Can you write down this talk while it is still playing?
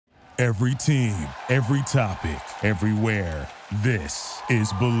Every team, every topic, everywhere. This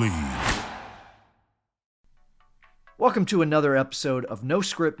is Believe. Welcome to another episode of No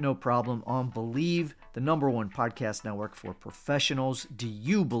Script, No Problem on Believe, the #1 podcast network for professionals. Do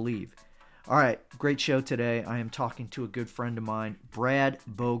you believe? All right, great show today. I am talking to a good friend of mine, Brad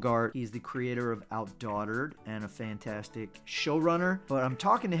Bogart. He's the creator of Outdaughtered and a fantastic showrunner. But I'm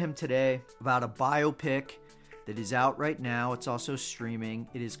talking to him today about a biopic that is out right now. It's also streaming.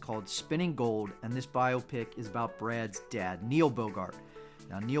 It is called Spinning Gold, and this biopic is about Brad's dad, Neil Bogart.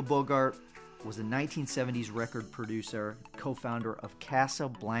 Now, Neil Bogart was a 1970s record producer, co-founder of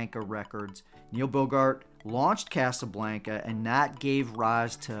Casablanca Records. Neil Bogart launched Casablanca, and that gave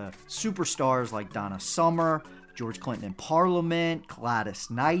rise to superstars like Donna Summer, George Clinton in Parliament, Gladys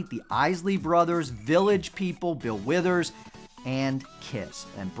Knight, the Isley Brothers, Village People, Bill Withers, and Kiss.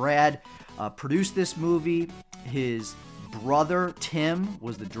 And Brad produced this movie. His brother, Tim,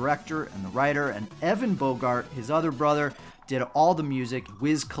 was the director and the writer, and Evan Bogart, his other brother, did all the music.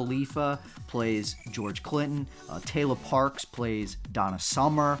 Wiz Khalifa plays George Clinton. Taylor Parks plays Donna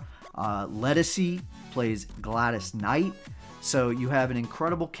Summer. Ledisi plays Gladys Knight. So you have an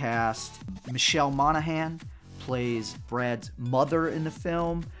incredible cast. Michelle Monaghan plays Brad's mother in the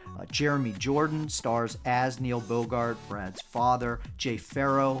film. Jeremy Jordan stars as Neil Bogart, Brad's father. Jay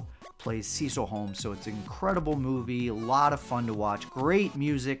Farrow plays Cecil Holmes. So it's an incredible movie, a lot of fun to watch. Great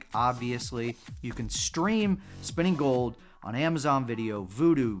music, obviously. You can stream Spinning Gold on Amazon Video,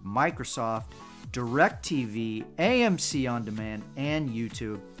 Vudu, Microsoft, DirecTV, AMC On Demand, and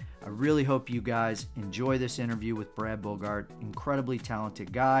YouTube. I really hope you guys enjoy this interview with Brad Bogart. Incredibly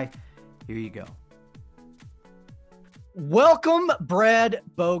talented guy. Here you go. Welcome, Brad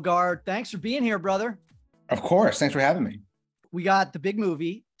Bogart. Thanks for being here, brother. Of course. Thanks for having me. We got the big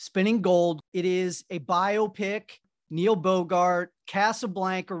movie, Spinning Gold. It is a biopic. Neil Bogart,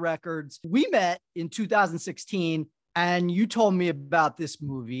 Casablanca Records. We met in 2016, and you told me about this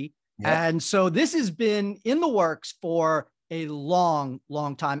movie. Yep. And so this has been in the works for a long,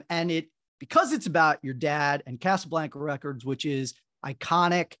 long time. And because it's about your dad and Casablanca Records, which is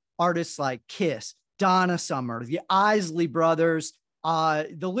iconic artists like Kiss, Donna Summer, the Isley Brothers, the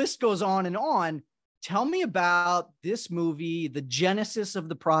list goes on and on. Tell me about this movie, the genesis of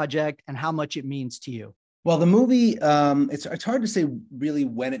the project, and how much it means to you. Well, the movie, it's hard to say really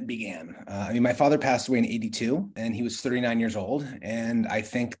when it began. My father passed away in 1982, and he was 39 years old. And I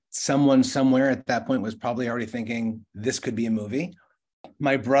think someone somewhere at that point was probably already thinking this could be a movie.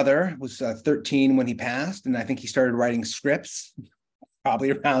 My brother was 13 when he passed, and I think he started writing scripts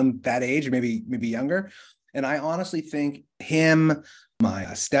probably around that age, or maybe younger. And I honestly think him,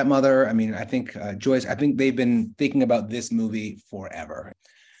 my stepmother, I think Joyce, I think they've been thinking about this movie forever.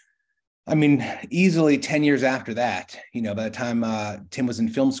 Easily 10 years after that, by the time Tim was in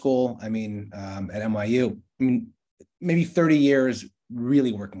film school, at NYU, maybe 30 years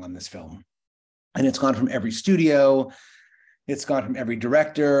really working on this film. And it's gone from every studio. It's gone from every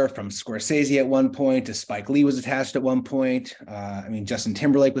director, from Scorsese at one point to Spike Lee was attached at one point. Justin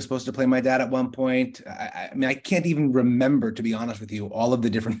Timberlake was supposed to play my dad at one point. I can't even remember, to be honest with you, all of the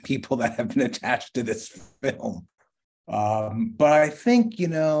different people that have been attached to this film. But I think,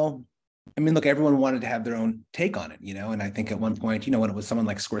 look, everyone wanted to have their own take on it, and I think at one point, when it was someone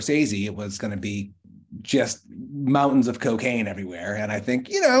like Scorsese, it was going to be just mountains of cocaine everywhere. And I think,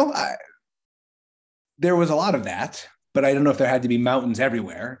 there was a lot of that, but I don't know if there had to be mountains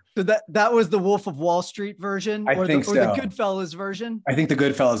everywhere. So that was the Wolf of Wall Street version, or the Goodfellas version? I think the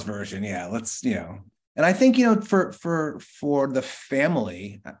Goodfellas version. Yeah. And I think, for the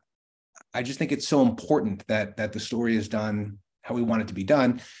family, I just think it's so important that the story is done how we want it to be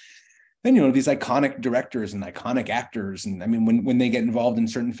done. And, these iconic directors and iconic actors. And when they get involved in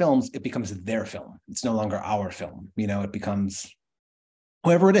certain films, it becomes their film. It's no longer our film. It becomes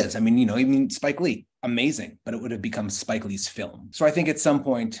whoever it is. Spike Lee, amazing, but it would have become Spike Lee's film. So I think at some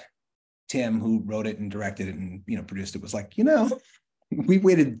point, Tim, who wrote it and directed it and, produced it, was like, we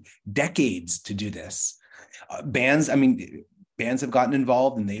waited decades to do this. Bands have gotten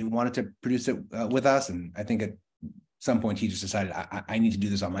involved and they wanted to produce it with us. And I think at some point he just decided, I need to do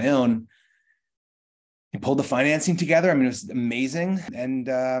this on my own. He pulled the financing together. It was amazing.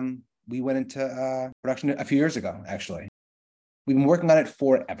 And we went into production a few years ago, actually. We've been working on it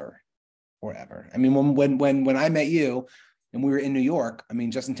forever. When I met you and we were in New York,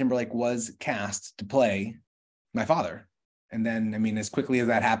 Justin Timberlake was cast to play my father. And then, as quickly as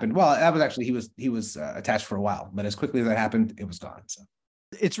that happened, well, that was actually, he was attached for a while, but as quickly as that happened, it was gone. So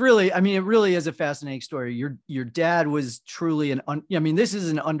it's really, it really is a fascinating story. Your dad was truly this is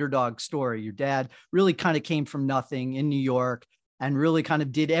an underdog story. Your dad really kind of came from nothing in New York and really kind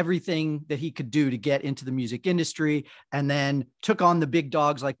of did everything that he could do to get into the music industry, and then took on the big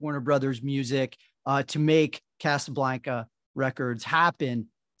dogs like Warner Brothers Music to make Casablanca Records happen.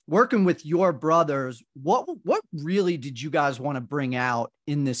 Working with your brothers, what really did you guys want to bring out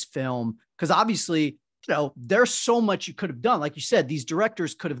in this film? Because obviously, there's so much you could have done. Like you said, these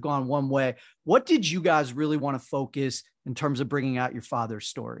directors could have gone one way. What did you guys really want to focus in terms of bringing out your father's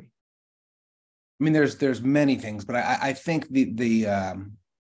story? I mean, there's many things, but I think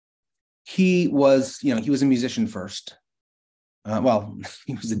he was a musician first. Well,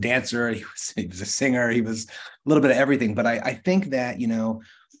 he was a dancer, he was a singer, he was a little bit of everything. But I think that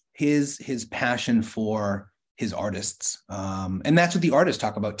his passion for his artists, and that's what the artists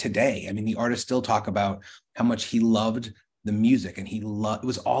talk about today. I mean, the artists still talk about how much he loved the music, and it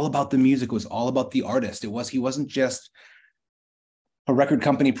was all about the music. It was all about the artist. He wasn't just a record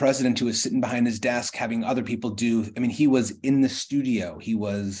company president who was sitting behind his desk having other people do. I mean, he was in the studio. He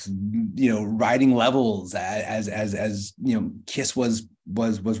was, writing levels as Kiss was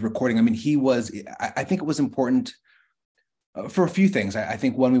recording. I mean, I think it was important for a few things. I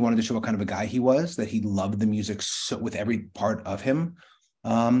think one, we wanted to show what kind of a guy he was, that he loved the music so with every part of him.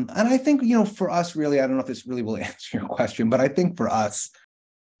 And I think, for us, really, I don't know if this really will answer your question, but I think for us,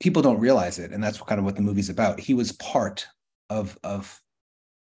 people don't realize it. And that's kind of what the movie's about. He was part of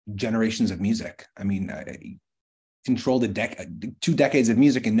generations of music. I mean, he controlled 2 decades of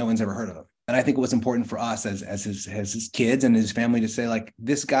music, and no one's ever heard of him. And I think it was important for us as his kids and his family to say, like,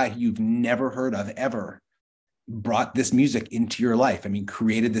 this guy who you've never heard of ever brought this music into your life. I mean,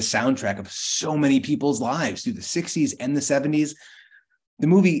 created the soundtrack of so many people's lives through the 60s and the 70s. The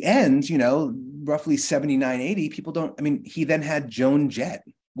movie ends, roughly 79, 80. People don't, I mean, he then had Joan Jett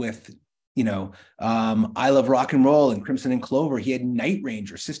with, I Love Rock and Roll and Crimson and Clover. He had Night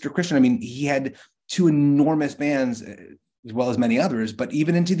Ranger, Sister Christian. I mean, he had 2 enormous bands, as well as many others, but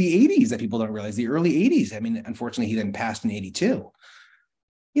even into the 80s that people don't realize, the early 80s. I mean, unfortunately, he then passed in 82.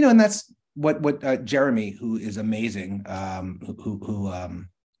 And that's what Jeremy, who is amazing, who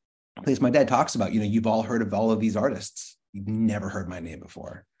plays my dad, talks about. You've all heard of all of these artists. You've never heard my name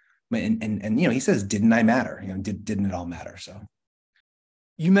before. And he says, didn't I matter? Didn't it all matter? So.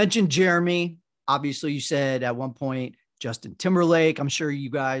 You mentioned Jeremy. Obviously, you said at one point, Justin Timberlake. I'm sure you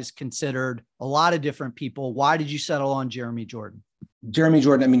guys considered a lot of different people. Why did you settle on Jeremy Jordan? Jeremy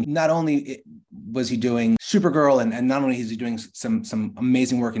Jordan, I mean, not only was he doing Supergirl, and not only is he doing some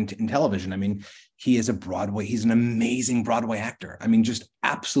amazing work in television. I mean, he's an amazing Broadway actor. I mean, just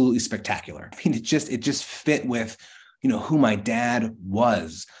absolutely spectacular. I mean, it just fit with, who my dad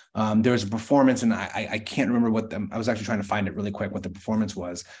was. There was a performance, and I can't remember I was actually trying to find it really quick, what the performance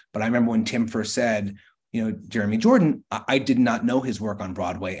was. But I remember when Tim first said, Jeremy Jordan, I did not know his work on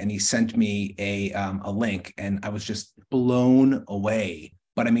Broadway, and he sent me a link, and I was just blown away.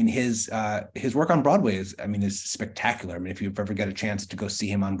 But I mean, his work on Broadway is spectacular. I mean, if you ever get a chance to go see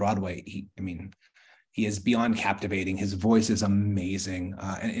him on Broadway, he is beyond captivating. His voice is amazing,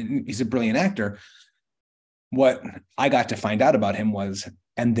 and he's a brilliant actor. What I got to find out about him was,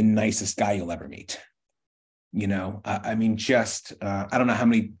 and the nicest guy you'll ever meet. I mean, I don't know how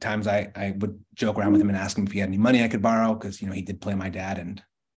many times I would joke around with him and ask him if he had any money I could borrow, because, he did play my dad, and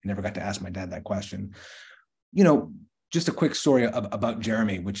I never got to ask my dad that question. Just a quick story about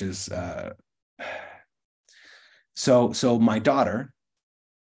Jeremy, which is, so my daughter,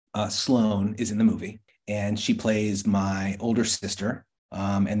 Sloane, is in the movie, and she plays my older sister.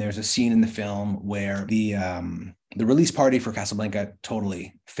 And there's a scene in the film where the release party for Casablanca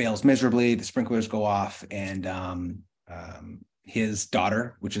totally fails miserably. The sprinklers go off, and his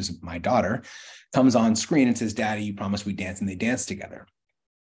daughter, which is my daughter, comes on screen and says, "Daddy, you promised we'd dance," and they dance together.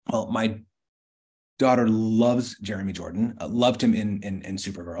 Well, my daughter loves Jeremy Jordan, loved him in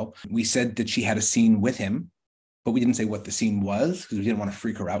Supergirl. We said that she had a scene with him, but we didn't say what the scene was because we didn't want to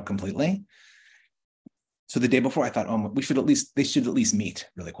freak her out completely. So the day before, I thought, they should at least meet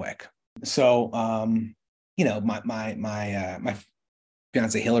really quick. So, my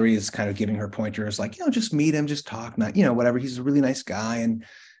fiance Hillary is kind of giving her pointers, like, just meet him, just talk, not, whatever. He's a really nice guy. And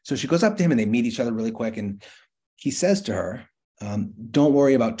so she goes up to him and they meet each other really quick. And he says to her, "Don't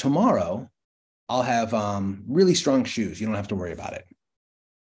worry about tomorrow. I'll have really strong shoes. You don't have to worry about it."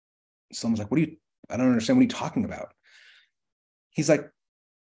 Someone's like, I don't understand. What are you talking about? He's like,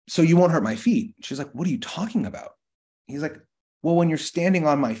 "So you won't hurt my feet." She's like, "What are you talking about?" He's like, "Well, when you're standing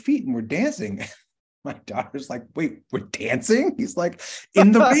on my feet and we're dancing." My daughter's like, "Wait, we're dancing?" He's like,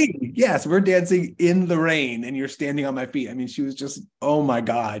 "In the rain." "Yes, we're dancing in the rain and you're standing on my feet." I mean, she was just, oh my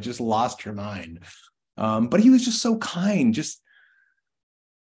God, just lost her mind. But he was just so kind. Just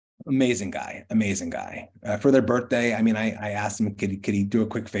Amazing guy, amazing guy. For their birthday, I mean, I asked him, could he do a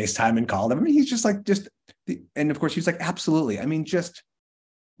quick FaceTime and call them? I mean, he's just like, and of course, he was like, absolutely. I mean, just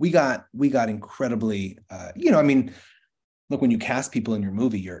we got incredibly, I mean, look, when you cast people in your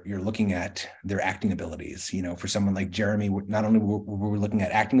movie, you're looking at their acting abilities. For someone like Jeremy, not only were we looking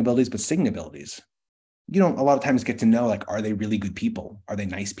at acting abilities, but singing abilities. You don't a lot of times get to know, like, are they really good people? Are they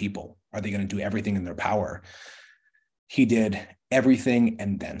nice people? Are they going to do everything in their power? He did everything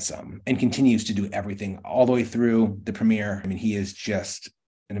and then some, and continues to do everything all the way through the premiere. I mean, he is just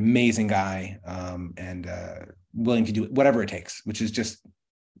an amazing guy, and willing to do whatever it takes, which is just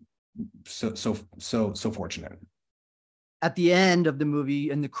so fortunate. At the end of the movie,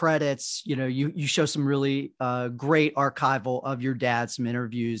 in the credits, you show some really great archival of your dad, some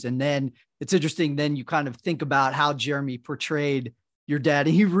interviews, and then it's interesting. Then you kind of think about how Jeremy portrayed your dad,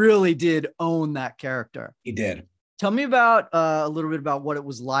 and he really did own that character. He did. Tell me about a little bit about what it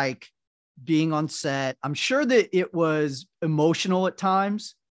was like being on set. I'm sure that it was emotional at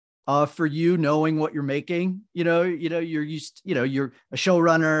times for you, knowing what you're making. You're used, you're a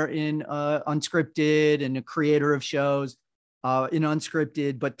showrunner in unscripted and a creator of shows in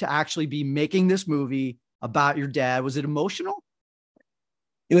unscripted, but to actually be making this movie about your dad, was it emotional?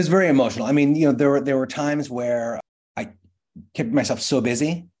 It was very emotional. I mean, there were times where I kept myself so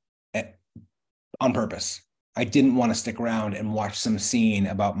busy on purpose. I didn't want to stick around and watch some scene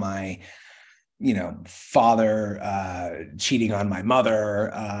about my, father cheating on my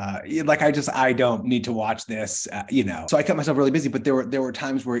mother. I don't need to watch this, So I kept myself really busy, but there were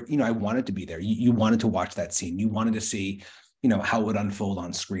times where, I wanted to be there. You wanted to watch that scene. You wanted to see, how it would unfold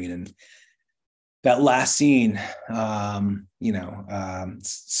on screen. And that last scene,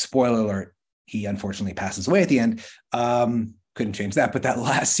 spoiler alert, he unfortunately passes away at the end. Couldn't change that. But that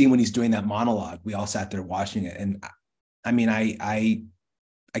last scene when he's doing that monologue, we all sat there watching it. And I mean, I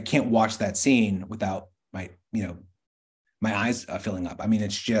can't watch that scene without my eyes filling up. I mean,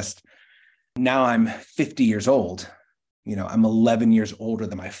 it's just, now I'm 50 years old. I'm 11 years older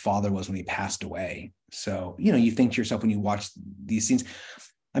than my father was when he passed away. So, you think to yourself when you watch these scenes,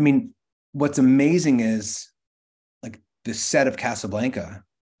 I mean, what's amazing is, like, the set of Casablanca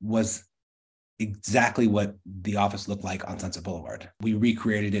was exactly what the office looked like on Sunset Boulevard. We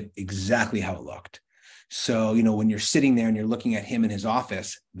recreated it exactly how it looked. So, when you're sitting there and you're looking at him in his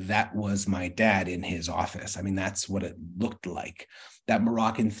office, that was my dad in his office. I mean, that's what it looked like. That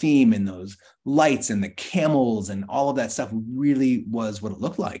Moroccan theme and those lights and the camels and all of that stuff really was what it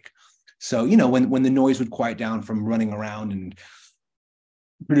looked like. So, when the noise would quiet down from running around and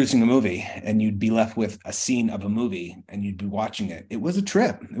producing a movie, and you'd be left with a scene of a movie and you'd be watching it, it was a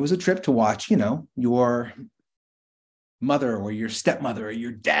trip. It was a trip to watch, your mother or your stepmother or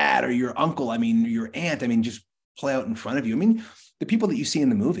your dad or your uncle, I mean, your aunt, I mean, just play out in front of you. I mean, the people that you see in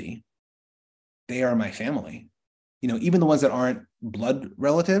the movie, they are my family. Even the ones that aren't blood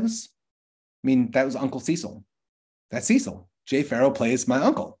relatives. I mean, that was Uncle Cecil. That's Cecil. Jay Farrow plays my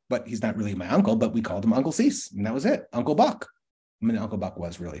uncle, but he's not really my uncle, but we called him Uncle Cease, and that was it. Uncle Buck. I mean, Uncle Buck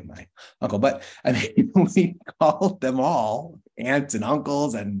was really my uncle, but I mean, we called them all aunts and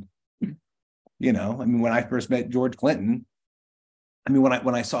uncles. And, I mean, when I first met George Clinton, I mean,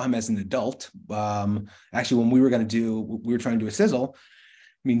 when I saw him as an adult, actually, when we were trying to do a sizzle,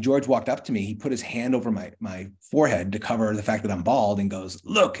 I mean, George walked up to me, he put his hand over my forehead to cover the fact that I'm bald, and goes,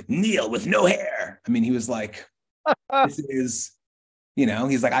 "Look, Neil with no hair." I mean, he was like, this is,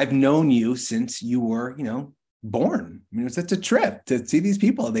 he's like, "I've known you since you were, born." I mean, it's a trip to see these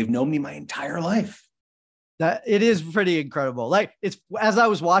people. They've known me my entire life. That it is pretty incredible. Like, it's, as I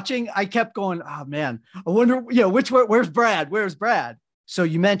was watching, I kept going, "Oh man, I wonder, where's Brad? Where's Brad?" So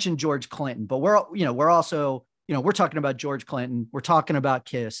you mentioned George Clinton, but we're also, we're talking about George Clinton. We're talking about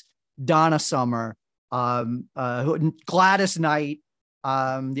Kiss, Donna Summer, Gladys Knight,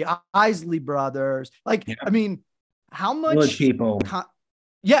 the Isley Brothers. Like, yeah. I mean, how much Village People?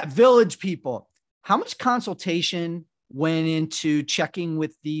 Village People. How much consultation went into checking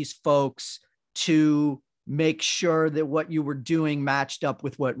with these folks to make sure that what you were doing matched up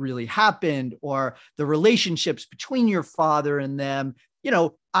with what really happened, or the relationships between your father and them?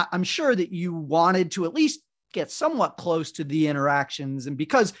 I'm sure that you wanted to at least get somewhat close to the interactions. And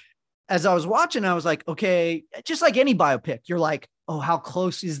because as I was watching, I was like, okay, just like any biopic, you're like, oh, how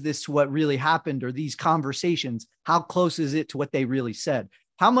close is this to what really happened? Or these conversations, how close is it to what they really said?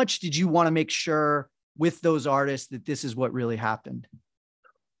 How much did you want to make sure with those artists that this is what really happened?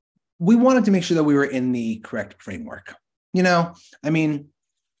 We wanted to make sure that we were in the correct framework. I mean,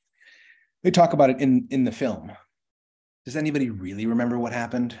 they talk about it in the film. Does anybody really remember what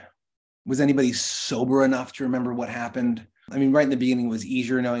happened? Was anybody sober enough to remember what happened? I mean, right in the beginning, it was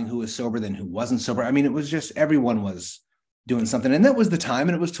easier knowing who was sober than who wasn't sober. I mean, it was just everyone was doing something. And that was the time,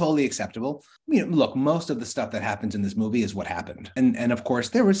 and it was totally acceptable. Look, most of the stuff that happens in this movie is what happened. And of course,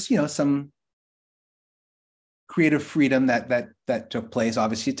 there was, some creative freedom that took place,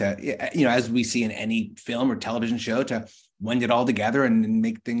 obviously, to, as we see in any film or television show, to blend it all together and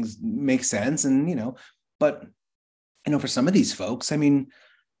make things make sense. And, but, for some of these folks, I mean,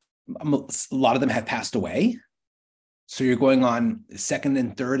 a lot of them have passed away. So you're going on second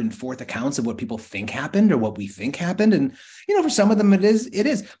and third and fourth accounts of what people think happened or what we think happened. And, for some of them, it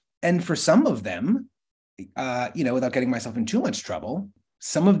is. And for some of them, without getting myself in too much trouble,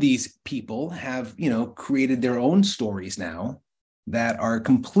 some of these people have, created their own stories now that are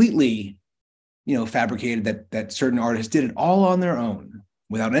completely, fabricated, that certain artists did it all on their own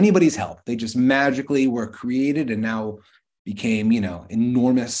without anybody's help. They just magically were created and now became,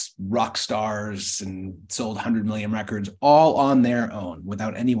 enormous rock stars and sold 100 million records all on their own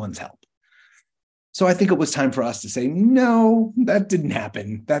without anyone's help. So I think it was time for us to say, no, that didn't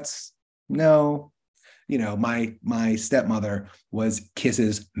happen. No. My stepmother was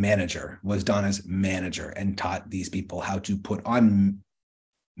Kiss's manager, was Donna's manager, and taught these people how to put on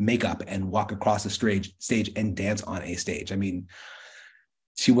makeup and walk across a stage and dance on a stage. I mean,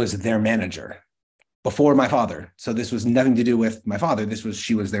 she was their manager before my father. So this was nothing to do with my father.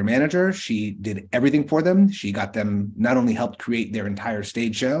 She was their manager. She did everything for them. She got them, not only helped create their entire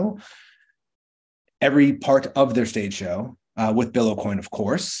stage show, every part of their stage show, with Bill O'Coin, of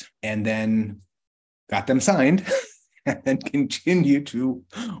course, and then got them signed and continue to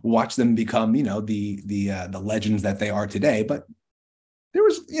watch them become, the legends that they are today. But there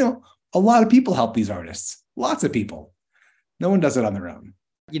was, a lot of people help these artists, lots of people. No one does it on their own.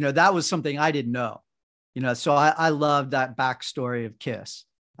 That was something I didn't know, so I loved that backstory of Kiss.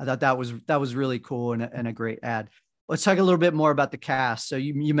 I thought that was really cool and a great ad. Let's talk a little bit more about the cast. So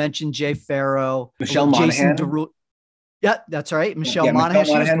you mentioned Jay Farrow, Michelle Monaghan. Yeah, that's right. Michelle Monaghan.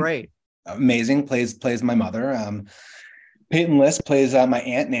 She was great. Amazing. Plays my mother. Peyton List plays my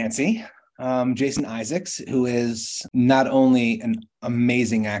Aunt Nancy. Jason Isaacs, who is not only an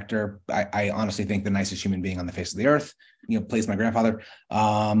amazing actor, I honestly think the nicest human being on the face of the earth, plays my grandfather.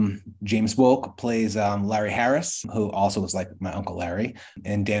 James Wolk plays Larry Harris, who also was like my Uncle Larry.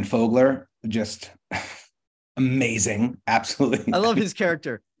 And Dan Fogler, just amazing. Absolutely. I love his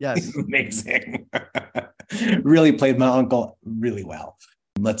character. Yes. He's amazing. Really played my uncle really well.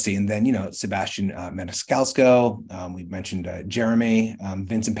 Let's see. And then, Sebastian Maniscalco, we mentioned Jeremy,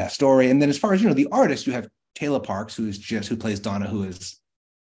 Vincent Pastore. And then as far as, the artist, you have Taylor Parks, who plays Donna, who is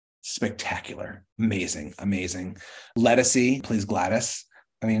spectacular. Amazing. Lettucey plays Gladys.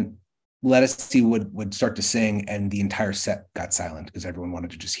 I mean, Lettucey would start to sing and the entire set got silent because everyone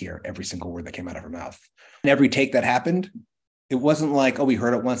wanted to just hear every single word that came out of her mouth. And every take that happened, it wasn't like, oh, we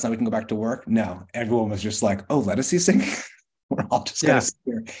heard it once, now we can go back to work. No, everyone was just like, oh, Lettucey singing? We're all just going to sit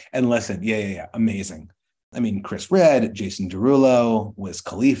here and listen. Yeah. Amazing. I mean, Chris Redd, Jason Derulo, Wiz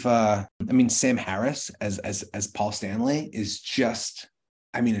Khalifa. I mean, Sam Harris as Paul Stanley is just,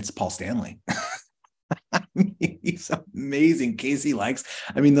 it's Paul Stanley. He's amazing. Casey Likes.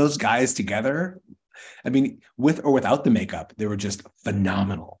 Those guys together, with or without the makeup, they were just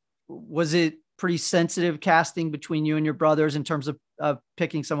phenomenal. Was it pretty sensitive casting between you and your brothers in terms of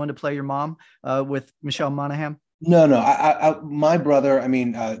picking someone to play your mom with Michelle Monaghan? No. My brother,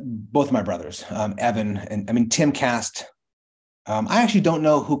 both my brothers, Evan and Tim cast. I actually don't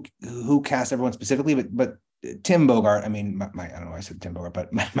know who cast everyone specifically, but Tim Bogart. I don't know why I said Tim Bogart,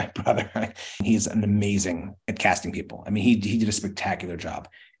 but my brother, he's an amazing at casting people. He did a spectacular job.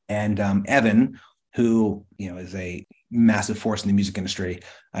 And Evan, who is a massive force in the music industry.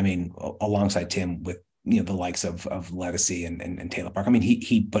 Alongside Tim with the likes of Lettucey and Taylor Park.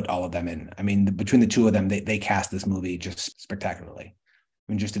 He put all of them in. Between the two of them, they cast this movie just spectacularly.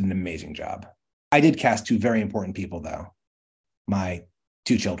 Just did an amazing job. I did cast two very important people, though. My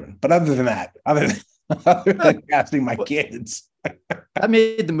two children. But other than casting my kids. That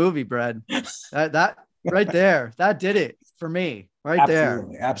made the movie, Brad. That right there, that did it for me.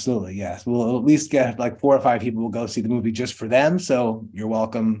 Absolutely, yes. We'll at least get like 4 or 5 people will go see the movie just for them. So you're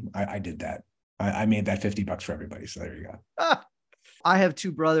welcome. I did that. I made that $50 for everybody. So there you go. I have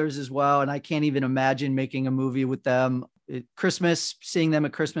 2 brothers as well, and I can't even imagine making a movie with them. Seeing them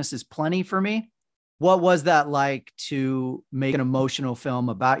at Christmas is plenty for me. What was that like to make an emotional film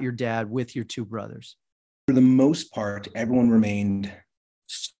about your dad with your 2 brothers? For the most part, everyone remained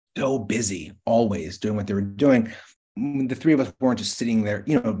so busy, always doing what they were doing. The 3 of us weren't just sitting there,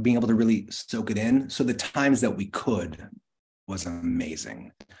 being able to really soak it in. So the times that we could was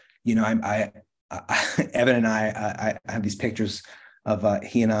amazing. Evan and I have these pictures of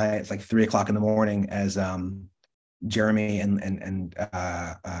he and I. It's like 3:00 in the morning as Jeremy and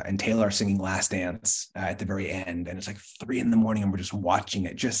Taylor are singing Last Dance at the very end, and it's like 3 a.m. and we're just watching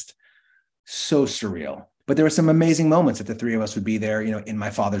it, just so surreal. But there were some amazing moments that the three of us would be there, in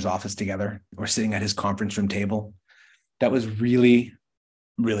my father's office together or sitting at his conference room table. That was really,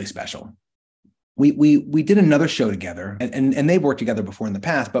 really special. We did another show together, and they've worked together before in the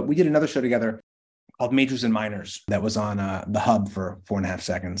past, but we did another show together called Majors and Minors that was on the Hub for 4.5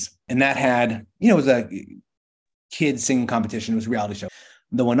 seconds. And that had, it was a kids singing competition. It was a reality show.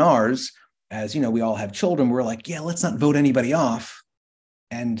 The one ours, as we all have children, we're like, yeah, let's not vote anybody off.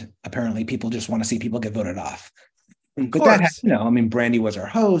 And apparently people just want to see people get voted off. But that had, Brandy was our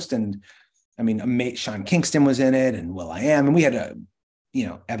host, and Sean Kingston was in it, and will.i.am, and we had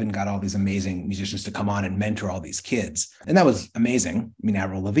Evan got all these amazing musicians to come on and mentor all these kids. And that was amazing.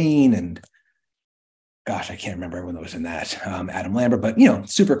 Avril Lavigne and gosh, I can't remember everyone that was in that. Adam Lambert, but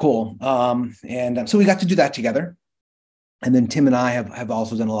super cool. So we got to do that together. And then Tim and I have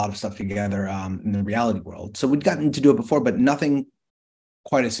also done a lot of stuff together in the reality world. So we'd gotten to do it before, but nothing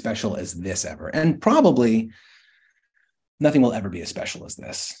quite as special as this ever. And probably nothing will ever be as special as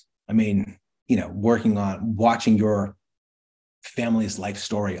this. Working on watching your family's life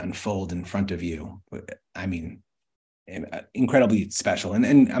story unfold in front of you. Incredibly special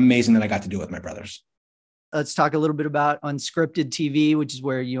and amazing that I got to do it with my brothers. Let's talk a little bit about Unscripted TV, which is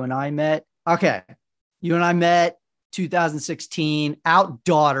where you and I met. Okay. You and I met 2016,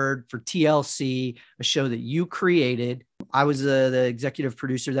 Outdaughtered for TLC, a show that you created. I was the executive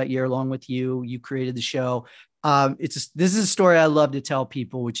producer that year along with you. You created the show. This is a story I love to tell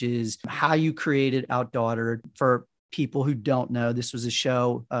people, which is how you created Outdaughtered. For people who don't know, this was a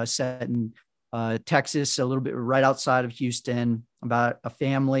show set in Texas, a little bit right outside of Houston, about a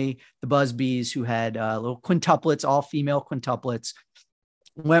family, the Busbys, who had little quintuplets, all female quintuplets.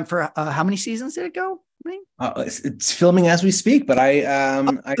 Went for how many seasons did it go? It's filming as we speak, but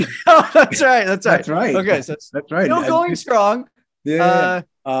That's right. That's right. Okay, so that's right. Still going strong. Yeah.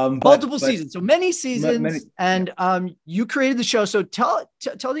 Multiple seasons, so many seasons, and you created the show. So tell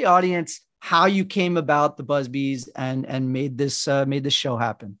the audience how you came about the Busbys and made this show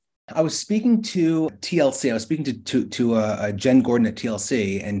happen. I was speaking to TLC. I was speaking to Jen Gordon at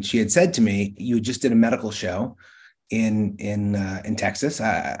TLC, and she had said to me, "You just did a medical show in Texas."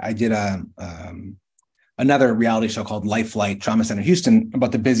 I did another reality show called Life Flight Trauma Center Houston,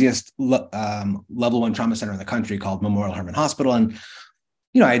 about the busiest level 1 trauma center in the country, called Memorial Hermann Hospital, and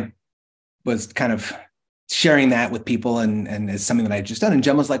I was kind of sharing that with people, and it's something that I had just done. And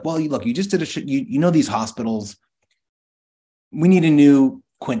Jen was like, "Well, look, you just did these hospitals. We need a new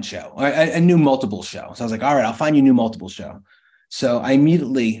Quint show, a new multiple show." So I was like, "All right, I'll find you a new multiple show." So I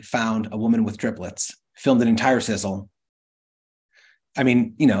immediately found a woman with triplets, filmed an entire sizzle.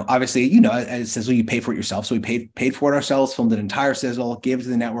 Obviously, as sizzle, you pay for it yourself. So we paid for it ourselves, filmed an entire sizzle, gave it to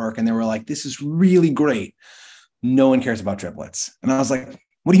the network, and they were like, "This is really great. No one cares about triplets." And I was like,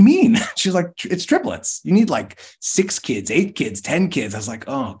 "What do you mean?" She's like, "It's triplets. You need like 6 kids, 8 kids, 10 kids. I was like,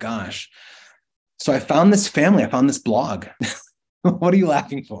 "Oh gosh." So I found this family. I found this blog. What are you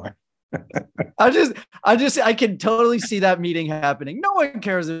laughing for? I can totally see that meeting happening. No one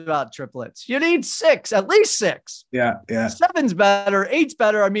cares about triplets. You need 6, at least 6. Yeah. 7's better, 8's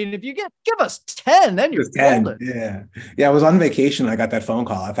better. If you give us 10, then you're 10. golden. Yeah. I was on vacation. I got that phone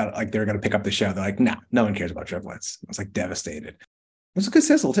call. I thought like they were going to pick up the show. They're like, no one cares about triplets. I was like devastated. It was a good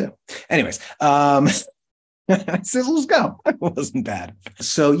sizzle too. Anyways, sizzles go. It wasn't bad.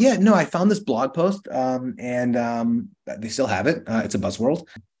 So I found this blog post, and they still have it. It's a Buzzworld.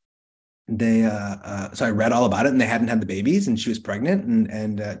 So I read all about it, and they hadn't had the babies, and she was pregnant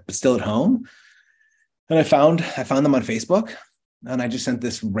and still at home. And I found them on Facebook, and I just sent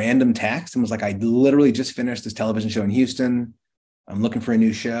this random text and was like, "I literally just finished this television show in Houston. I'm looking for a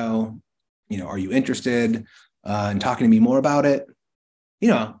new show. Are you interested in talking to me more about it?"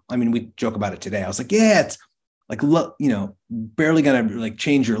 We joke about it today. I was like, "Yeah, it's like, look, barely gonna like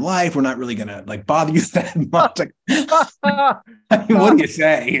change your life. We're not really gonna like bother you that much." Like, what do you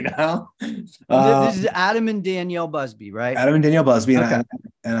say? This is Adam and Danielle Busby, right? Adam and Danielle Busby, okay.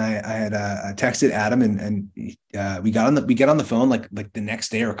 and I had texted Adam, and we get on the phone like the next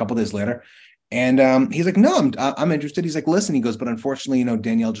day or a couple of days later, and he's like, "No, I'm interested." He's like, "Listen," he goes, "but unfortunately,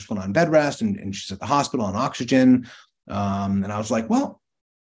 Danielle just went on bed rest, and she's at the hospital on oxygen." And I was like, "Well,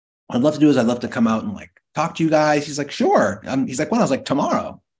 what I'd love to come out and like talk to you guys." He's like, "Sure." He's like, "When?" I was like,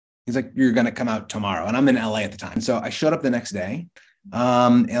 "Tomorrow." He's like, "You're going to come out tomorrow." And I'm in LA at the time. So I showed up the next day,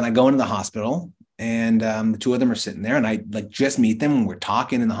 and I go into the hospital, And the two of them are sitting there, and I like just meet them, and we're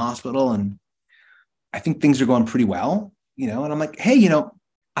talking in the hospital, and I think things are going pretty well, and I'm like, hey,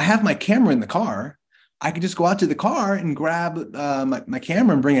 I have my camera in the car. I could just go out to the car and grab my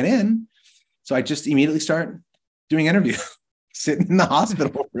camera and bring it in. So I just immediately start doing interviews, sitting in the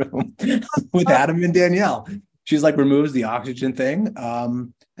hospital room with Adam and Danielle. She's like removes the oxygen thing.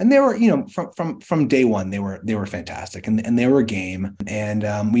 And they were, from day one, they were fantastic, and they were game. And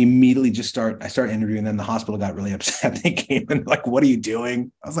we immediately I started interviewing them. The hospital got really upset. They came and like, what are you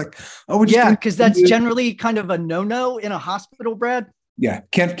doing? I was like, oh, we're just because that's generally kind of a no-no in a hospital, Brad. Yeah,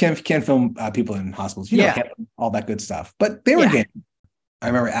 can't film people in hospitals. Can't all that good stuff. But they were game. I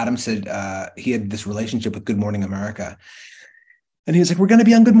remember Adam said he had this relationship with Good Morning America. And he was like, we're going to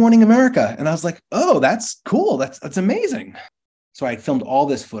be on Good Morning America. And I was like, oh, that's cool. That's amazing. So I filmed all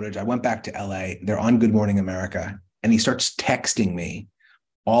this footage. I went back to LA. They're on Good Morning America. And he starts texting me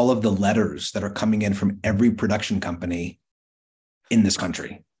all of the letters that are coming in from every production company in this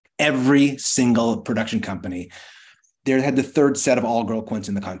country. Every single production company. They had the third set of all-girl quints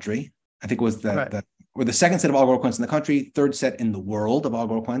in the country. I think it was the second set of all-girl quints in the country, third set in the world of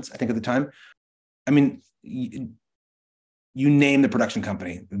all-girl quints, I think at the time. I mean, you name the production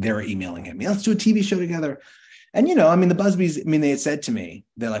company, they were emailing him. Let's do a TV show together. And, the Busbys, they had said to me,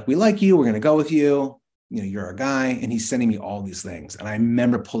 they're like, we like you. We're going to go with you. You're a guy. And he's sending me all these things. And I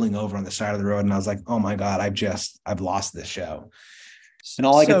remember pulling over on the side of the road and I was like, oh my God, I've lost this show. And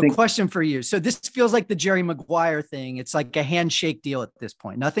all I can think. Question for you. So this feels like the Jerry Maguire thing. It's like a handshake deal at this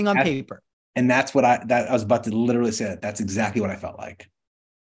point, nothing on paper. And that's what I was about to literally say. That's exactly what I felt like.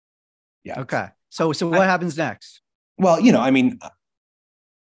 Yeah. Okay. So what happens next? Well,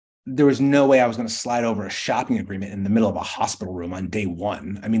 there was no way I was going to slide over a shopping agreement in the middle of a hospital room on day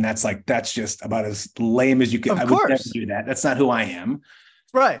one. That's just about as lame as you could. Of course. I would never do that. That's not who I am.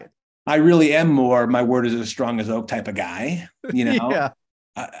 Right. I really am more my word is as strong as oak type of guy, Yeah.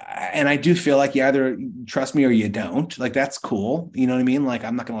 And I do feel like you either trust me or you don't. Like, that's cool. You know what I mean? Like,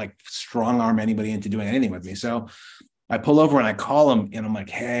 I'm not going to like strong arm anybody into doing anything with me. So I pull over and I call him and I'm like,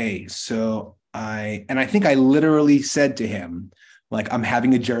 hey, I think I literally said to him, like, I'm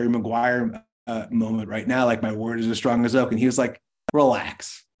having a Jerry Maguire moment right now. Like, my word is as strong as oak. And he was like,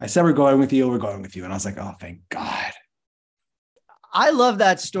 relax. I said, we're going with you. And I was like, oh, thank God. I love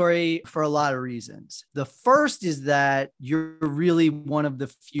that story for a lot of reasons. The first is that you're really one of the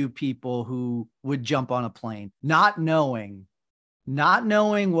few people who would jump on a plane, not knowing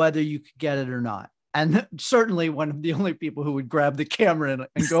whether you could get it or not. And certainly one of the only people who would grab the camera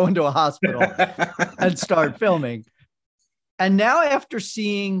and go into a hospital and start filming. And now, after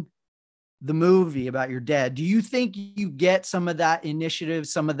seeing the movie about your dad, do you think you get some of that initiative,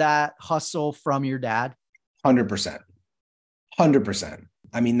 some of that hustle from your dad? 100%. 100%.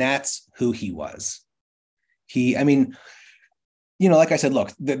 That's who he was. Like I said,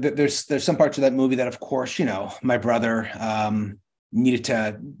 look, there's some parts of that movie that, of course, my brother needed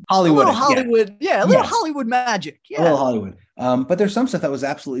to Hollywood. A little Hollywood magic. Yeah. A little Hollywood. But there's some stuff that was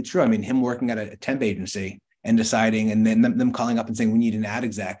absolutely true. Him working at a temp agency and deciding, and then them calling up and saying, we need an ad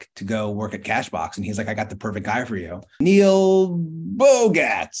exec to go work at Cashbox. And he's like, I got the perfect guy for you. Neil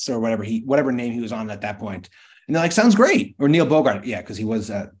Bogart, or whatever name he was on at that point. And they're like, sounds great. Or Neil Bogart. Yeah, because he was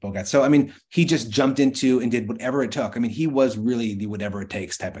Bogart. So, he just jumped into and did whatever it took. He was really the whatever it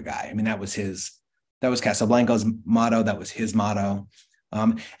takes type of guy. That was Casablanca's motto. That was his motto.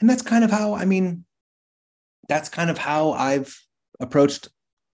 And that's kind of how, I've approached,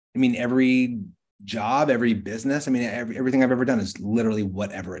 every job, every business. Everything I've ever done is literally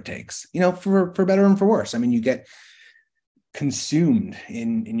whatever it takes, for better and for worse. You get consumed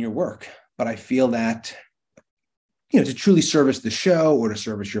in your work, but I feel that, to truly service the show or to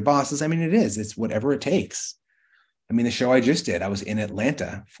service your bosses, it's whatever it takes. The show I just did, I was in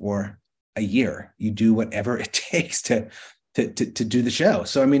Atlanta for a year. You do whatever it takes to do the show.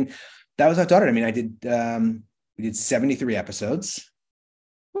 So, that was how I started. We did 73 episodes.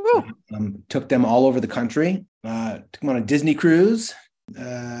 Took them all over the country, took them on a Disney cruise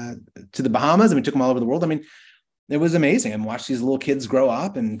to the Bahamas. Took them all over the world. It was amazing. And watched these little kids grow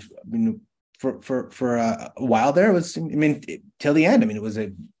up. And for a while there, it was, till the end. It was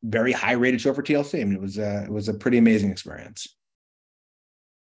a very high rated show for TLC. It was a pretty amazing experience.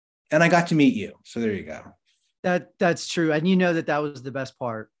 And I got to meet you. So there you go. That's true. And that was the best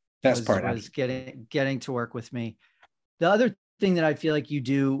part. Was getting to work with me. The other thing that I feel like you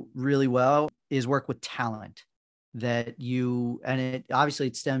do really well is work with talent and it obviously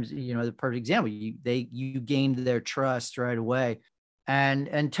it stems, the perfect example. You gained their trust right away.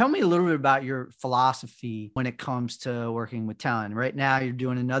 And tell me a little bit about your philosophy when it comes to working with talent. Right now you're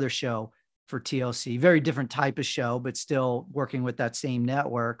doing another show for TLC. Very different type of show, but still working with that same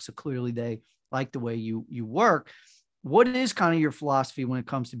network. So clearly they like the way you work. What is kind of your philosophy when it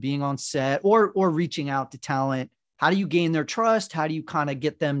comes to being on set or reaching out to talent? How do you gain their trust? How do you kind of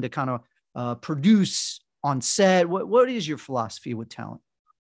get them to kind of produce on set? What is your philosophy with talent?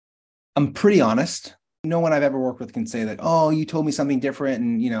 I'm pretty honest. No one I've ever worked with can say that, oh, you told me something different.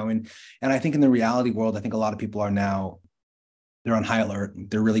 And I think in the reality world, I think a lot of people are now, they're on high alert.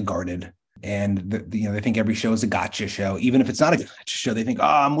 They're really guarded. And they think every show is a gotcha show. Even if it's not a gotcha show, they think, oh,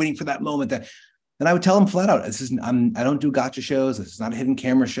 I'm waiting for that moment. Then I would tell them flat out, I don't do gotcha shows. This is not a hidden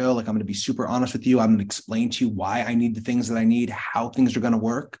camera show. Like, I'm going to be super honest with you. I'm going to explain to you why I need the things that I need, how things are going to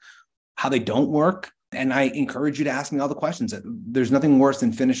work, how they don't work. And I encourage you to ask me all the questions. There's nothing worse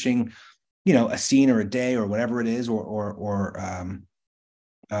than finishing, a scene or a day or whatever it is, I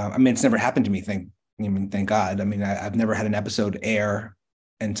mean, it's never happened to me. Thank God. I mean, I've never had an episode air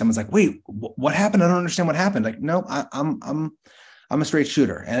and someone's like, wait, what happened? I don't understand what happened. Like, no, I'm a straight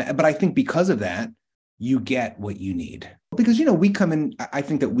shooter. But I think because of that, you get what you need. Because, I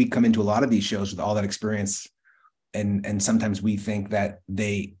think that we come into a lot of these shows with all that experience. And sometimes we think that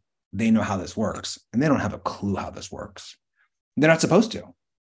they know how this works, and they don't have a clue how this works. They're not supposed to.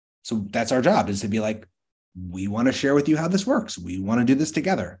 So that's our job, is to be like, we want to share with you how this works. We want to do this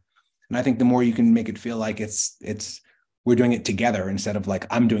together. And I think the more you can make it feel like it's we're doing it together, instead of like,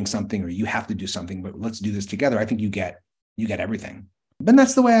 I'm doing something or you have to do something, but let's do this together. I think you get everything. But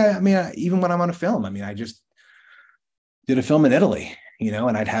that's the way even when I'm on a film, I just did a film in Italy,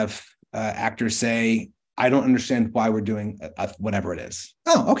 and I'd have actors say, I don't understand why we're doing whatever it is.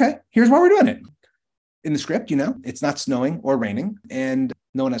 Oh, okay. Here's why we're doing it. In the script, it's not snowing or raining and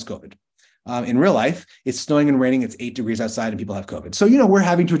no one has COVID. In real life, it's snowing and raining. It's 8 degrees outside and people have COVID. So, we're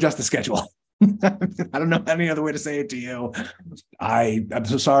having to adjust the schedule. I don't know any other way to say it to you. I'm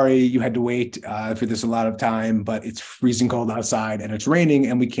so sorry you had to wait for this a lot of time, but it's freezing cold outside and it's raining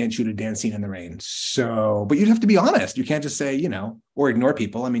and we can't shoot a dance scene in the rain. So, but you have to be honest. You can't just say, or ignore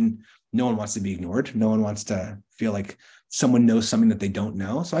people. I mean, no one wants to be ignored. No one wants to feel like someone knows something that they don't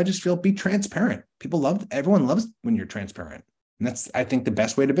know. So I just feel, be transparent. Everyone loves when you're transparent. And that's, I think, the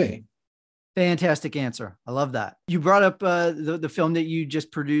best way to be. Fantastic answer. I love that. You brought up the film that you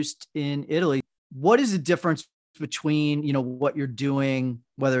just produced in Italy. What is the difference between, what you're doing,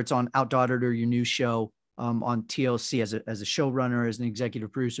 whether it's on Outdaughtered or your new show on TLC as a showrunner, as an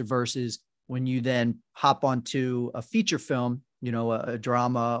executive producer, versus when you then hop onto a feature film, a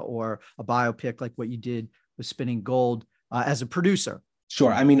drama or a biopic like what you did with Spinning Gold as a producer?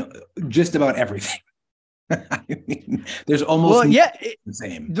 Sure. I mean, just about everything. There's almost the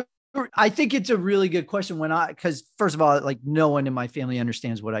same. I think it's a really good question because first of all, like, no one in my family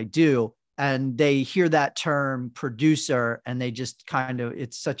understands what I do, and they hear that term producer and they just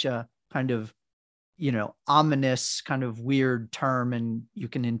it's such a kind of, ominous kind of weird term, and you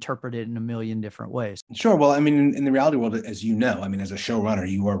can interpret it in a million different ways. Sure. Well, I mean, in the reality world, as as a showrunner,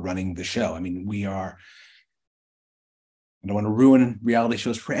 you are running the show. I mean, I don't want to ruin reality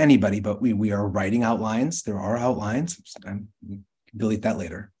shows for anybody, but we are writing outlines. There are outlines. Delete that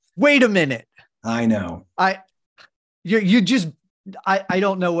later. Wait a minute. I know. I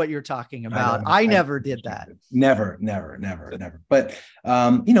don't know what you're talking about. I never did that. Never. But,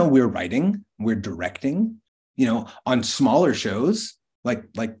 we're writing, we're directing, on smaller shows, like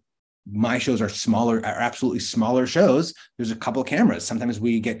my shows are absolutely smaller shows. There's a couple of cameras. Sometimes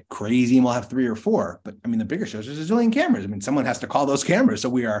we get crazy and we'll have 3 or 4, but the bigger shows, there's a zillion cameras. Someone has to call those cameras. So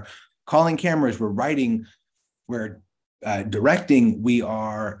we are calling cameras, we're writing, we're directing, we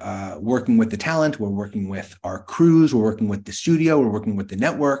are working with the talent, we're working with our crews, we're working with the studio, we're working with the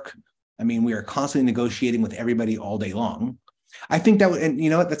network. We are constantly negotiating with everybody all day long. I think that, and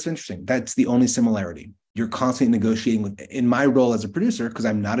you know what, that's interesting. That's the only similarity. You're constantly negotiating in my role as a producer, because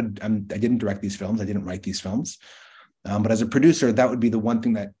I didn't direct these films, I didn't write these films. But as a producer, that would be the one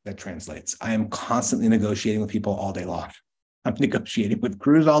thing that translates. I am constantly negotiating with people all day long. I'm negotiating with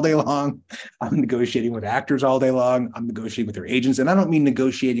crews all day long. I'm negotiating with actors all day long. I'm negotiating with their agents. And I don't mean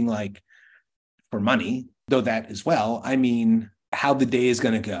negotiating like for money, though that as well. I mean, how the day is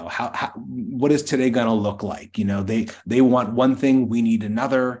going to go. What is today going to look like? They want one thing, we need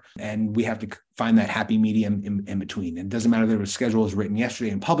another, and we have to find that happy medium in between. It doesn't matter if the schedule was written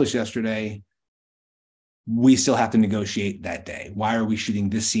yesterday and published yesterday. We still have to negotiate that day. Why are we shooting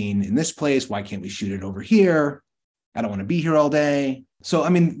this scene in this place? Why can't we shoot it over here? I don't want to be here all day. So,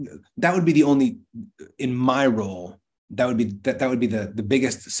 that would be the only, in my role, that would be the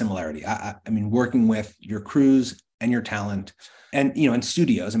biggest similarity. Working with your crews and your talent and, in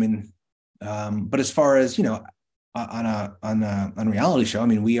studios, but as far as, on a reality show, I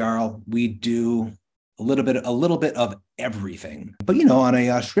mean, we do a little bit of everything. But on a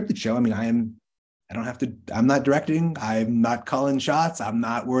scripted show, I mean, I don't have to. I'm not directing. I'm not calling shots. I'm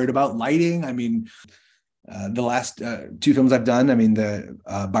not worried about lighting. I mean, the last two films I've done, I mean, the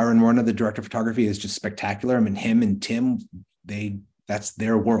Byron Morna, the director of photography, is just spectacular. I mean, him and Tim, that's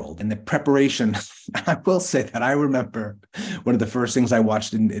their world. And the preparation, I will say that I remember one of the first things I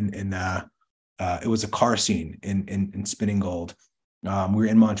watched in it was a car scene in Spinning Gold. We were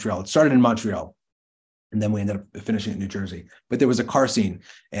in Montreal. It started in Montreal, and then we ended up finishing it in New Jersey. But there was a car scene,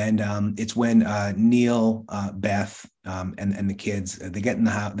 and it's when Neil, Beth, and the kids, they get in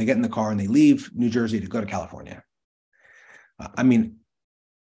the car and they leave New Jersey to go to California. I mean,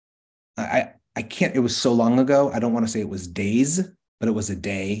 I can't. It was so long ago. I don't want to say it was days, but it was a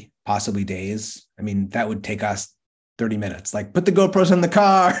day, possibly days. I mean, that would take us 30 minutes. Like, put the GoPros in the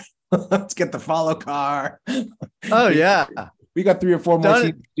car. Let's get the follow car. Oh yeah, we got 3 or 4 more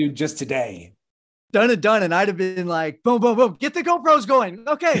scenes to do just today. Done. And I'd have been like, boom, boom, boom, get the GoPros going.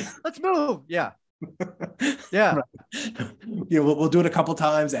 Okay, let's move. Yeah. Right. We'll do it a couple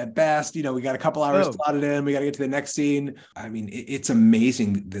times at best. We got a couple hours slotted in. We got to get to the next scene. I mean, it's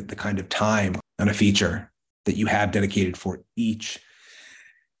amazing the kind of time on a feature that you have dedicated for each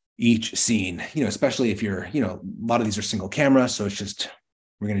scene, especially if you're, a lot of these are single camera. So it's just,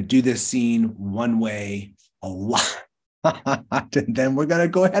 we're going to do this scene one way a lot. And then we're going to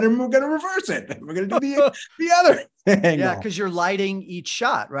go ahead and we're going to reverse it. We're going to do the other thing. Yeah, because you're lighting each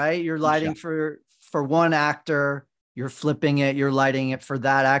shot, right? You're lighting for one actor, you're flipping it, you're lighting it for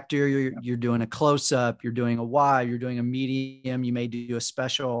that actor, you're doing a close-up, you're doing a wide, you're doing a medium, you may do a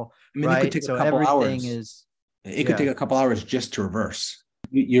special, right? It could take a couple hours. It could take a couple hours just to reverse.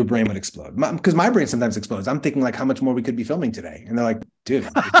 Your brain would explode. Because my brain sometimes explodes. I'm thinking like how much more we could be filming today. And they're like, dude,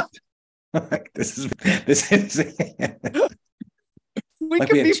 this is we like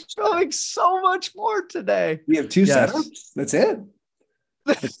could be filming so much more today. We have 2 setups. That's it.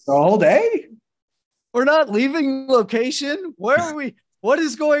 It's the whole day. We're not leaving location. Where are we? What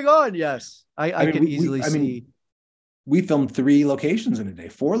is going on? Yes. I can easily see. We filmed 3 locations in a day,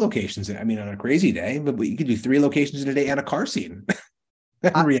 4 locations. I mean, on a crazy day, but you could do 3 locations in a day and a car scene.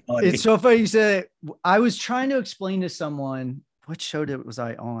 Reality. It's so funny you said it. I was trying to explain to someone, what show was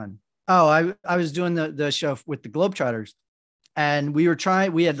I on? Oh, I was doing the show with the Globetrotters, and we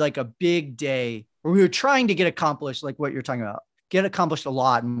had like a big day where we were trying to get accomplished, like what you're talking about, get accomplished a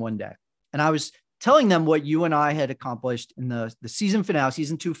lot in one day. And I was telling them what you and I had accomplished in the season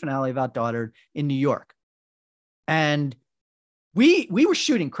 2 finale of Outdaughtered in New York. And we were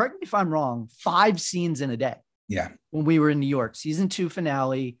shooting, correct me if I'm wrong, 5 scenes in a day. Yeah. When we were in New York, season 2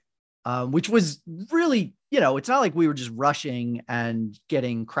 finale, which was really, it's not like we were just rushing and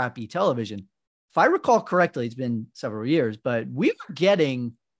getting crappy television. If I recall correctly, it's been several years, but we were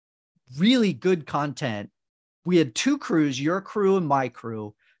getting really good content. We had 2 crews, your crew and my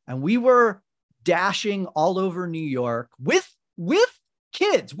crew, and we were dashing all over New York with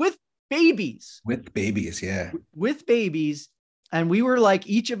kids, with babies. With babies, yeah. With babies. And we were like,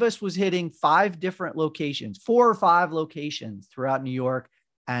 each of us was hitting 5 different locations, 4 or 5 locations throughout New York.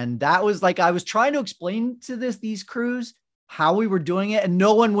 And that was like, I was trying to explain to these crews how we were doing it, and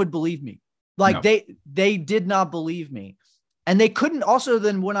no one would believe me. Like they did not believe me. And they couldn't also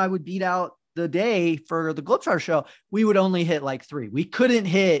then when I would beat out the day for the Globetrotter show, we would only hit like 3. We couldn't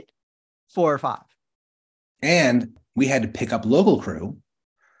hit 4 or 5. And we had to pick up local crew.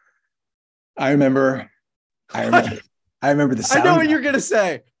 I remember the sound. I know what you're going to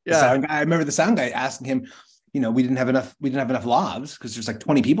say. Yeah. I remember the sound guy asking him, we didn't have enough lavs because there's like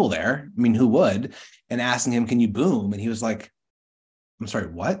 20 people there. I mean, who would? And asking him, can you boom? And he was like, I'm sorry,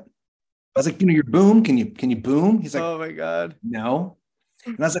 what? I was like, your boom, can you boom? He's like, oh my God. No.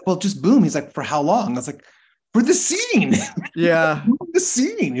 And I was like, well, just boom. He's like, for how long? I was like, for the scene. Yeah. The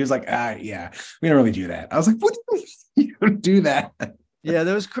scene. He was like, yeah, we don't really do that. I was like, what do you don't do that? Yeah.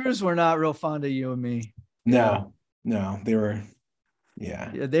 Those crews were not real fond of you and me. No, they were.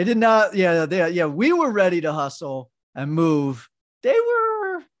 Yeah. They did not. Yeah. We were ready to hustle and move. They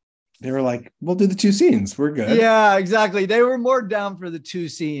were like, we'll do the 2 scenes. We're good. Yeah, exactly. They were more down for the 2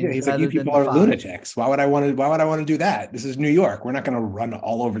 scenes. Yeah, he's like, you people are lunatics. Why would I want to do that? This is New York. We're not going to run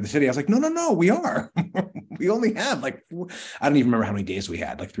all over the city. I was like, no, we are. We only have like, I don't even remember how many days we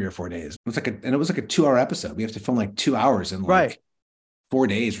had, like 3 or 4 days. It was like a 2-hour episode. We have to film like 2 hours in like 4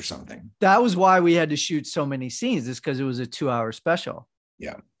 days or something. That was why we had to shoot so many scenes, is because it was a 2-hour special.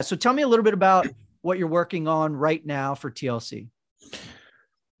 Yeah. So tell me a little bit about what you're working on right now for TLC.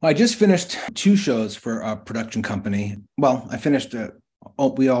 Well, I just finished 2 shows for a production company. Well, I finished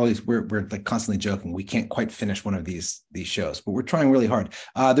we're like constantly joking. We can't quite finish one of these shows, but we're trying really hard.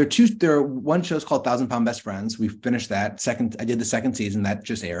 One show's called 1,000-Pound Best Friends. We've finished that. I did the second season that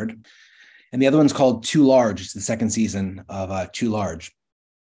just aired. And the other one's called Too Large. It's the second season of Too Large,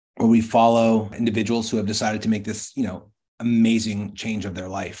 where we follow individuals who have decided to make this, amazing change of their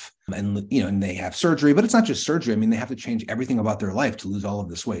life. And, and they have surgery, but it's not just surgery. I mean, they have to change everything about their life to lose all of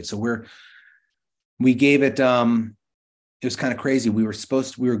this weight. So we gave it, it was kind of crazy. We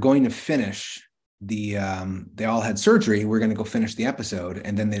were going to finish they all had surgery. We were going to go finish the episode.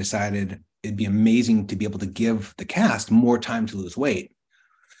 And then they decided it'd be amazing to be able to give the cast more time to lose weight.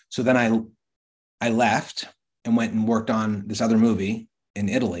 So then I left and went and worked on this other movie in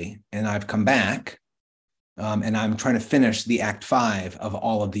Italy. And I've come back and I'm trying to finish the act 5 of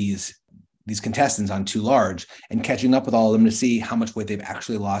all of these contestants on Too Large and catching up with all of them to see how much weight they've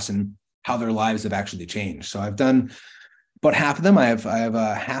actually lost and how their lives have actually changed. So I've done about half of them. I have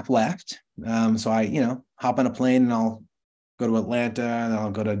half left. So I, hop on a plane and I'll go to Atlanta, then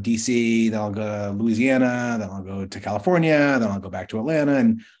I'll go to DC, then I'll go to Louisiana, then I'll go to California, then I'll go back to Atlanta,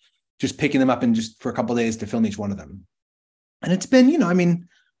 and just picking them up and just for a couple of days to film each one of them. And it's been,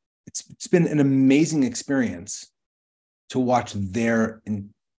 it's been an amazing experience to watch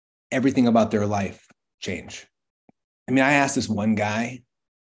everything about their life change. I mean, I asked this one guy,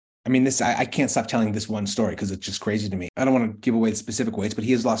 I can't stop telling this one story because it's just crazy to me. I don't want to give away specific weights, but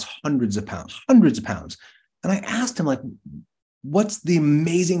he has lost hundreds of pounds. And I asked him, like, what's the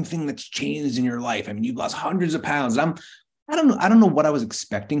amazing thing that's changed in your life? I mean, you've lost hundreds of pounds. I don't know what I was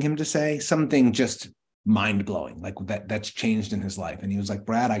expecting him to say. Something just mind blowing, like that's changed in his life. And he was like,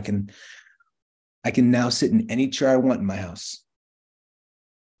 Brad, I can now sit in any chair I want in my house.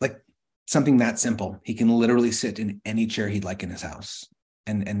 Like something that simple. He can literally sit in any chair he'd like in his house.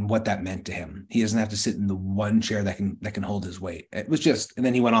 And what that meant to him. He doesn't have to sit in the one chair that can hold his weight. It was just, and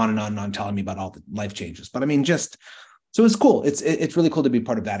then he went on and on and on telling me about all the life changes. But I mean, so it's cool. It's really cool to be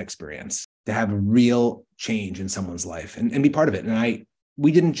part of that experience, to have a real change in someone's life and be part of it. And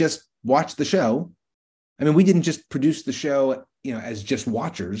we didn't just watch the show. I mean, we didn't just produce the show, as just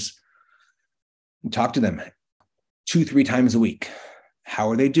watchers. We talked to them 2-3 times a week. How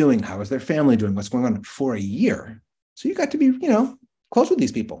are they doing? How is their family doing? What's going on for a year? So you got to be, close with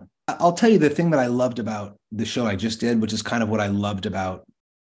these people. I'll tell you the thing that I loved about the show I just did, which is kind of what I loved about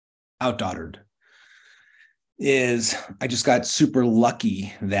Outdaughtered, is I just got super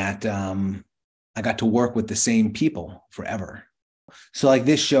lucky that I got to work with the same people forever. So like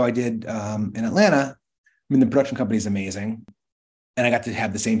this show I did in Atlanta, the production company is amazing. And I got to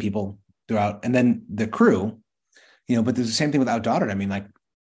have the same people throughout. And then the crew, but there's the same thing with Outdaughtered. I mean, like,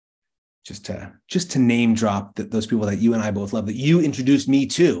 just to name drop those people that you and I both love, that you introduced me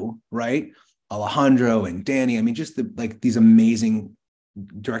to, right? Alejandro and Danny. I mean, just these amazing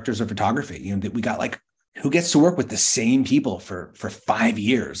directors of photography, that we got, like, who gets to work with the same people for 5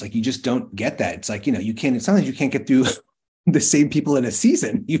 years. Like, you just don't get that. It's like, sometimes you can't get through the same people in a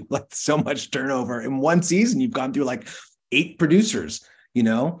season. You've like so much turnover in one season. You've gone through like 8 producers,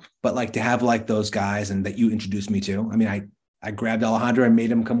 but like to have like those guys and that you introduced me to. I mean, I grabbed Alejandro and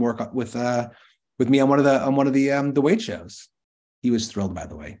made him come work with me on one of the weight shows. He was thrilled, by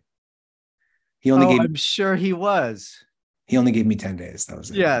the way. I'm sure he was. He only gave me 10 days. That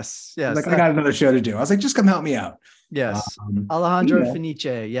was it. Yes. Like, I got another show to do. I was like, just come help me out. Yes. Alejandro Fenice.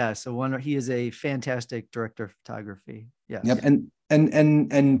 Yes. He is a fantastic director of photography. Yes. Yep.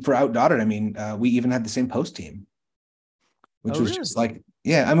 And for Outdaughtered, I mean, we even had the same post team, which was really? Just like,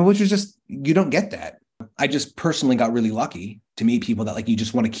 which was just, you don't get that. I just personally got really lucky to meet people that like you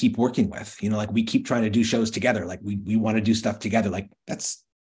just want to keep working with, like we keep trying to do shows together. Like we want to do stuff together. Like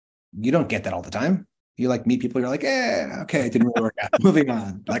you don't get that all the time. You like meet people, you're like, okay, it didn't really work out. Moving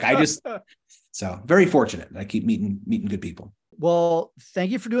on. Like so very fortunate. I keep meeting good people. Well,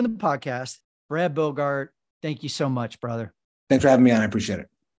 thank you for doing the podcast. Brad Bogart, thank you so much, brother. Thanks for having me on. I appreciate it.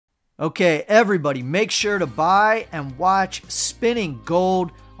 Okay, everybody, make sure to buy and watch Spinning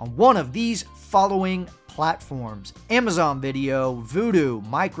Gold on one of these following platforms: Amazon Video, Vudu,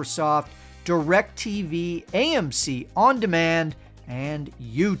 Microsoft, DirecTV, AMC On Demand, and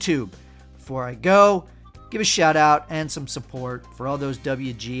YouTube. Before I go, give a shout out and some support for all those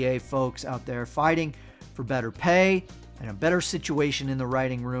WGA folks out there fighting for better pay and a better situation in the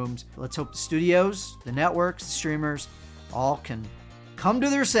writing rooms. Let's hope the studios, the networks, the streamers all can come to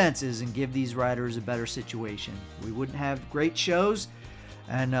their senses and give these writers a better situation. We wouldn't have great shows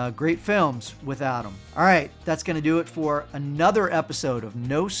and great films without them. All right, that's going to do it for another episode of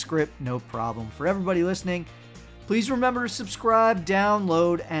No Script, No Problem. For everybody listening, please remember to subscribe,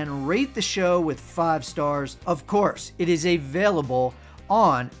 download, and rate the show with 5 stars. Of course, it is available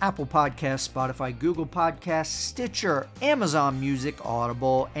on Apple Podcasts, Spotify, Google Podcasts, Stitcher, Amazon Music,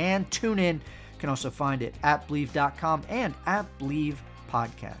 Audible, and TuneIn. You can also find it at Believe.com and at Believe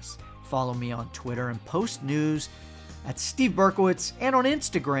Podcasts. Follow me on Twitter and post news at Steve Berkowitz and on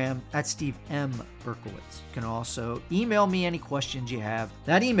Instagram at Steve M. Berkowitz. You can also email me any questions you have.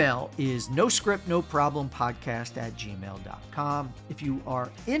 That email is noscriptnoproblempodcast@gmail.com. If you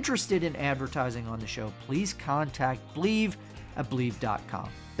are interested in advertising on the show, please contact Believe at Believe.com.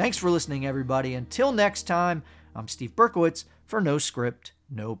 Thanks for listening, everybody. Until next time, I'm Steve Berkowitz for No Script,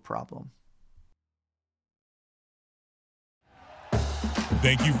 No Problem.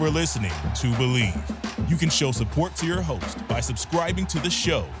 Thank you for listening to Believe. You can show support to your host by subscribing to the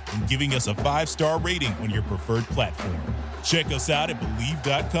show and giving us a 5-star rating on your preferred platform. Check us out at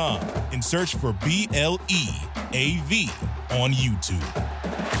Believe.com and search for BLEAV on YouTube.